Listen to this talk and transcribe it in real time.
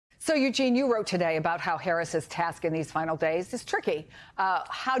So, Eugene, you wrote today about how Harris's task in these final days is tricky.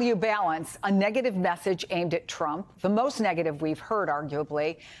 How do you balance a negative message aimed at Trump, the most negative we've heard,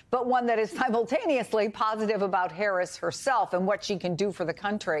 arguably, but one that is simultaneously positive about Harris herself and what she can do for the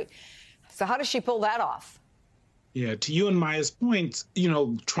country? So how does she pull that off? Yeah, to you and Maya's point,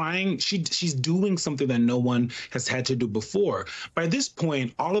 she's doing something that no one has had to do before. By this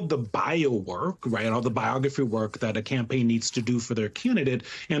point, all of the bio work, right, all the biography work that a campaign needs to do for their candidate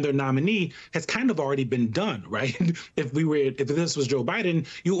and their nominee has kind of already been done, right? If this was Joe Biden,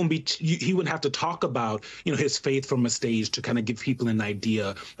 he wouldn't have to talk about, his faith from a stage to kind of give people an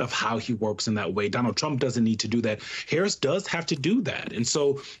idea of how he works in that way. Donald Trump doesn't need to do that. Harris does have to do that. And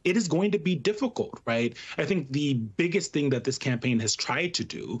so it is going to be difficult, right? I think the biggest thing that this campaign has tried to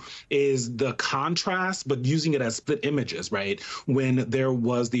do is the contrast, but using it as split images, right? When there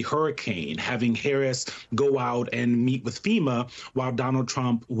was the hurricane, having Harris go out and meet with FEMA while Donald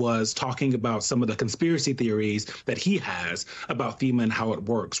Trump was talking about some of the conspiracy theories that he has about FEMA and how it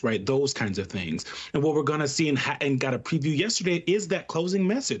works, right? Those kinds of things. And what we're going to see and got a preview yesterday is that closing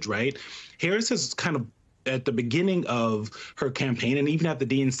message, right? Harris has kind of, at the beginning of her campaign and even at the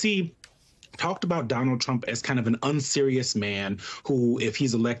DNC, talked about Donald Trump as kind of an unserious man who, if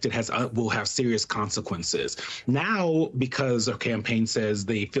he's elected, will have serious consequences. Now, because our campaign says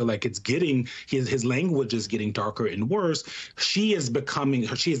they feel like it's getting, his language is getting darker and worse, she is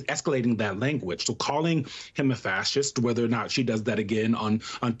escalating that language. So calling him a fascist, whether or not she does that again on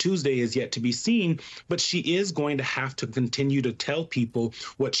Tuesday is yet to be seen, but she is going to have to continue to tell people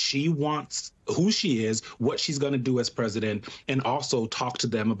what she wants, who she is, what she's going to do as president, and also talk to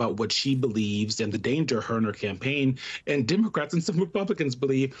them about what she believes and the danger her and her campaign and Democrats and some Republicans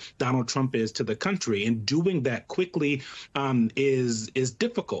believe Donald Trump is to the country. And doing that quickly is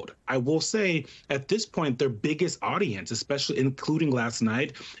difficult. I will say at this point, their biggest audience, especially including last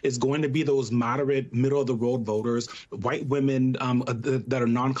night, is going to be those moderate, middle-of-the-road voters, white women that are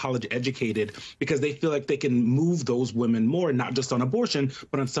non-college educated, because they feel like they can move those women more, not just on abortion,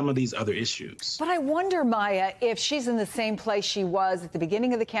 but on some of these other issues. But I wonder, Maya, if she's in the same place she was at the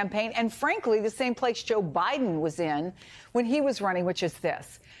beginning of the campaign, and frankly, the same place Joe Biden was in when he was running, which is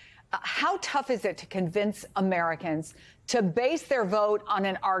this. How tough is it to convince Americans to base their vote on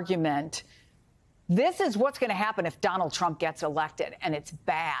an argument? This is what's going to happen if Donald Trump gets elected, and it's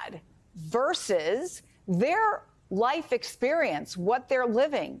bad, versus their life experience, what they're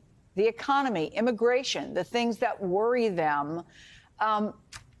living, the economy, immigration, the things that worry them.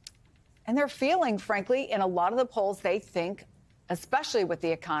 And they're feeling, frankly, in a lot of the polls, they think, especially with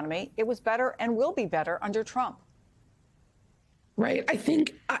the economy, it was better and will be better under Trump. Right. I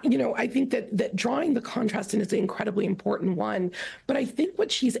think, that drawing the contrast in is an incredibly important one. But I think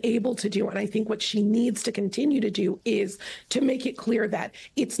what she's able to do, and I think what she needs to continue to do, is to make it clear that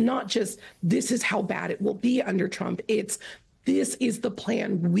it's not just this is how bad it will be under Trump. It's this is the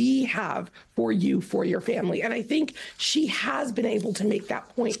plan we have for you, for your family. And I think she has been able to make that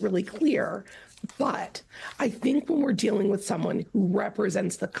point really clear. But I think when we're dealing with someone who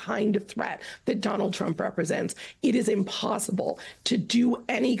represents the kind of threat that Donald Trump represents, it is impossible to do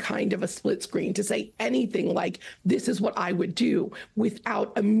any kind of a split screen, to say anything like, this is what I would do,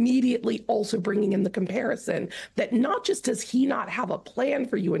 without immediately also bringing in the comparison that not just does he not have a plan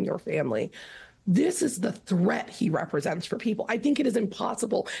for you and your family, this is the threat he represents for people. I think it is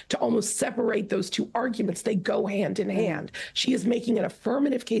impossible to almost separate those two arguments. They go hand in hand. She is making an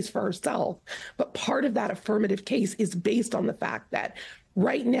affirmative case for herself, but part of that affirmative case is based on the fact that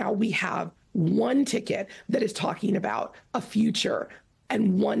right now we have one ticket that is talking about a future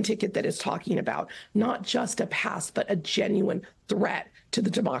and one ticket that is talking about not just a past, but a genuine threat to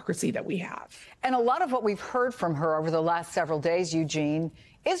the democracy that we have. And a lot of what we've heard from her over the last several days, Eugene,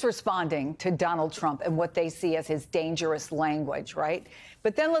 is responding to Donald Trump and what they see as his dangerous language, right?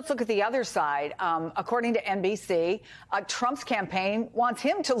 But then let's look at the other side. According to NBC, Trump's campaign wants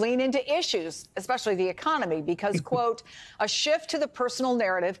him to lean into issues, especially the economy, because, quote, a shift to the personal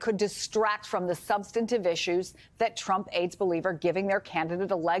narrative could distract from the substantive issues that Trump aides believe are giving their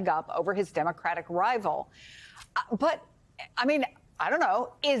candidate a leg up over his Democratic rival. But, I mean, I don't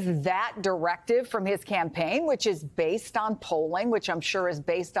know, is that directive from his campaign, which is based on polling, which I'm sure is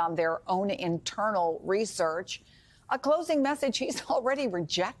based on their own internal research, a closing message he's already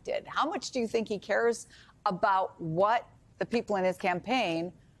rejected? How much do you think he cares about what the people in his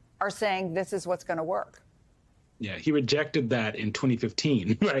campaign are saying this is what's going to work? Yeah, he rejected that in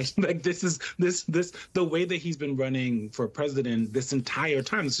 2015, right? Like the way that he's been running for president this entire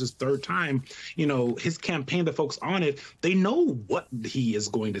time, this is his third time, his campaign, the folks on it, they know what he is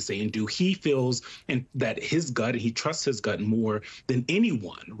going to say and do. He feels that his gut, he trusts his gut more than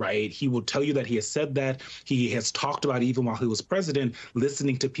anyone, right? He will tell you that he has said that. He has talked about, even while he was president,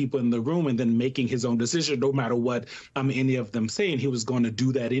 listening to people in the room and then making his own decision, no matter what any of them say. And he was going to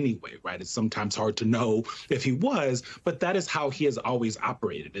do that anyway, right? It's sometimes hard to know if he but that is how he has always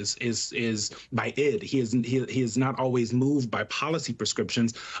operated, is by id. He is not always moved by policy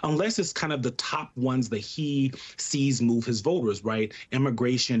prescriptions unless it's kind of the top ones that he sees move his voters, right?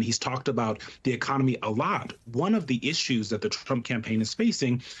 Immigration, he's talked about the economy a lot. One of the issues that the Trump campaign is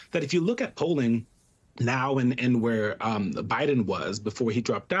facing, that if you look at polling now and where Biden was before he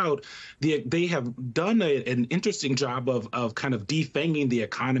dropped out, they have done an interesting job of kind of defanging the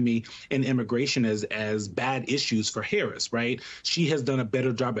economy and immigration as bad issues for Harris, right? She has done a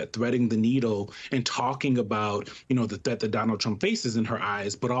better job at threading the needle and talking about, the threat that Donald Trump faces in her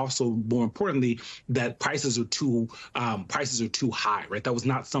eyes, but also more importantly, that prices are too high, right? That was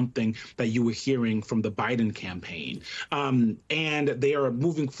not something that you were hearing from the Biden campaign. And they are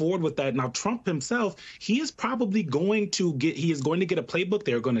moving forward with that. Now, Trump himself, he is probably going to get a playbook.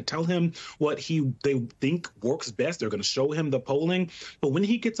 They're going to tell him what they think works best. They're going to show him the polling. But when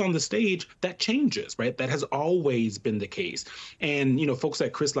he gets on the stage, that changes, right? That has always been the case. And, folks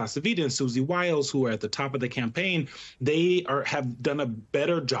like Chris Lasavita and Susie Wiles, who are at the top of the campaign, they have done a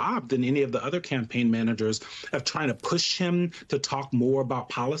better job than any of the other campaign managers of trying to push him to talk more about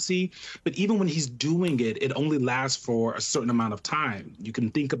policy. But even when he's doing it, it only lasts for a certain amount of time. You can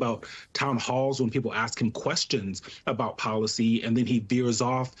think about town halls when people ask him questions about policy, and then he veers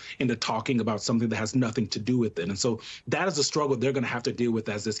off into talking about something that has nothing to do with it. And so that is a struggle they're going to have to deal with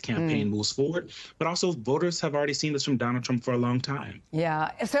as this campaign moves forward. But also, voters have already seen this from Donald Trump for a long time.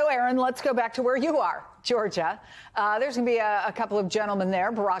 Yeah. So, Aaron, let's go back to where you are, Georgia. There's going to be a couple of gentlemen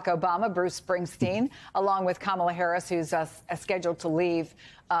there, Barack Obama, Bruce Springsteen, along with Kamala Harris, who's scheduled to leave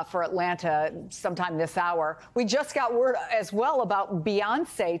for Atlanta sometime this hour. We just got word as well about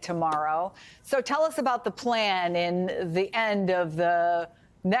Beyoncé tomorrow. So tell us about the plan in the end of the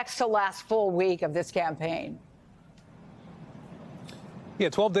next to last full week of this campaign. Yeah,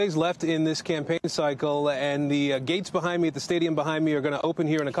 12 days left in this campaign cycle, and the gates behind me at the stadium behind me are going to open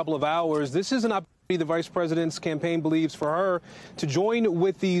here in a couple of hours. This is an opportunity the vice president's campaign believes for her to join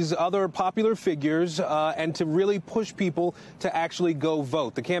with these other popular figures and to really push people to actually go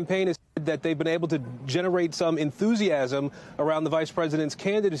vote. The campaign has said that they've been able to generate some enthusiasm around the vice president's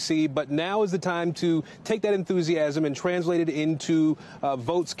candidacy, but now is the time to take that enthusiasm and translate it into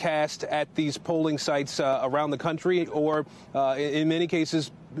votes cast at these polling sites around the country, or in many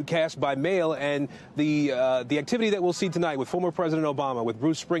cases cast by mail. And the activity that we'll see tonight with former President Obama, with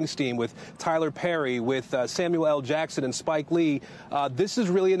Bruce Springsteen, with Tyler Perry, with Samuel L. Jackson and Spike Lee, this is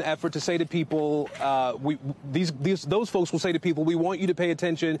really an effort to say to people, those folks will say to people, we want you to pay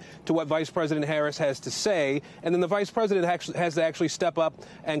attention to what Vice President Harris has to say. And then the vice president has to actually step up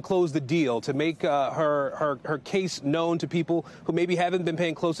and close the deal to make her case known to people who maybe haven't been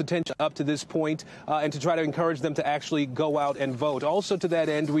paying close attention up to this point, and to try to encourage them to actually go out and vote. Also, to that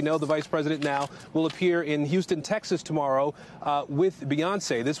end, we know the vice president now will appear in Houston, Texas tomorrow with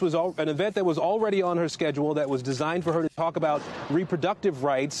Beyoncé. This was an event that was already on her schedule, that was designed for her to talk about reproductive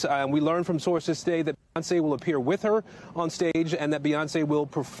rights. We learned from sources today that Beyoncé will appear with her on stage and that Beyoncé will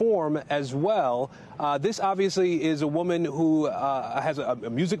perform as well. This obviously is a woman who has a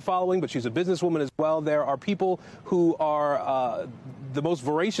music following, but she's a businesswoman as well. There are people who are the most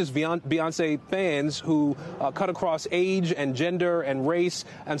voracious Beyoncé fans who cut across age and gender and race.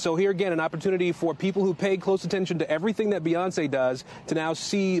 And so here again, an opportunity for people who pay close attention to everything that Beyoncé does to now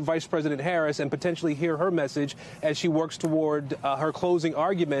see Vice President Harris and potentially hear her message as she works toward her closing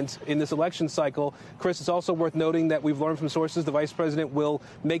argument in this election cycle. Chris, it's also worth noting that we've learned from sources the vice president will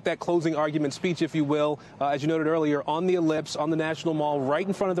make that closing argument speech, if you will, as you noted earlier, on the Ellipse, on the National Mall, right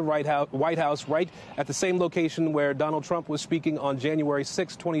in front of the White House, right at the same location where Donald Trump was speaking on January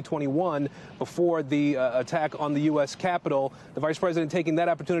 6, 2021, before the attack on the U.S. Capitol. The vice president taking that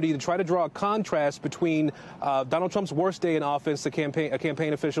opportunity to try to draw a contrast between Donald Trump's worst day in office, a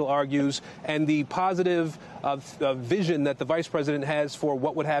campaign official argues, and the positive vision that the vice president has for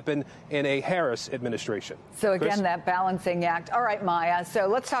what would happen in a Harris administration. So again, Chris? that balancing act. All right, Maya. So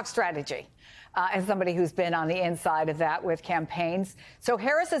let's talk strategy. as somebody who's been on the inside of that with campaigns. So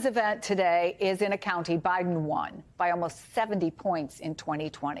Harris's event today is in a county Biden won by almost 70 points in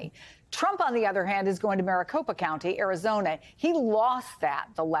 2020. Trump, on the other hand, is going to Maricopa County, Arizona. He lost that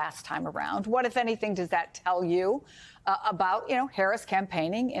the last time around. What, if anything, does that tell you about, Harris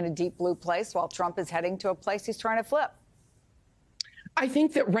campaigning in a deep blue place while Trump is heading to a place he's trying to flip? I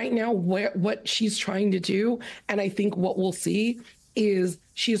think that right now what she's trying to do, and I think what we'll see, is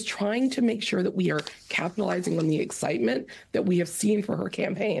she is trying to make sure that we are capitalizing on the excitement that we have seen for her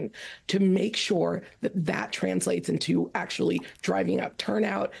campaign to make sure that that translates into actually driving up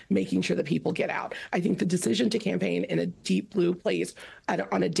turnout, making sure that people get out. I think the decision to campaign in a deep blue place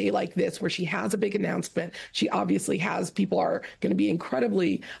on a day like this, where she has a big announcement, she obviously has, people are going to be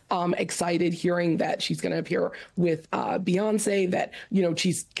incredibly excited hearing that she's going to appear with Beyoncé, that,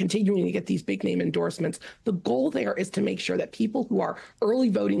 she's continuing to get these big name endorsements. The goal there is to make sure that people who are early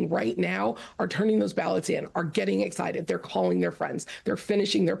voting right now are turning those ballots in, are getting excited. They're calling their friends. They're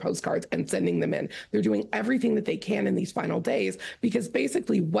finishing their postcards and sending them in. They're doing everything that they can in these final days, because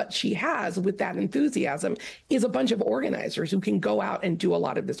basically what she has with that enthusiasm is a bunch of organizers who can go out and do a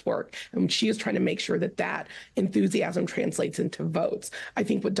lot of this work. And she is trying to make sure that that enthusiasm translates into votes. I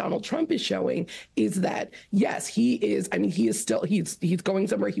think what Donald Trump is showing is that, yes, he's going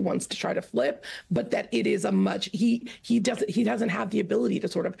somewhere he wants to try to flip, but that it is a much, he doesn't have the ability to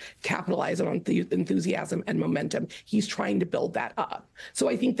sort of capitalize on the enthusiasm and momentum. He's trying to build that up. So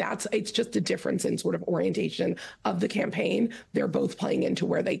I think it's just a difference in sort of orientation of the campaign. They're both playing into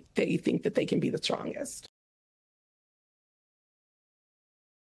where they think that they can be the strongest.